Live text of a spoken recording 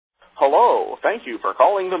Hello, thank you for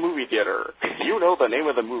calling the movie theater. If you know the name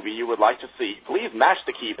of the movie you would like to see, please mash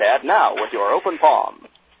the keypad now with your open palm.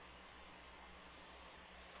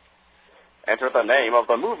 Enter the name of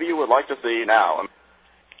the movie you would like to see now.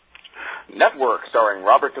 Network, starring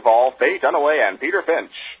Robert Duvall, Faye Dunaway, and Peter Finch.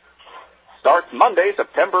 Starts Monday,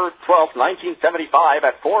 September 12, 1975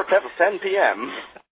 at 4:10 p.m.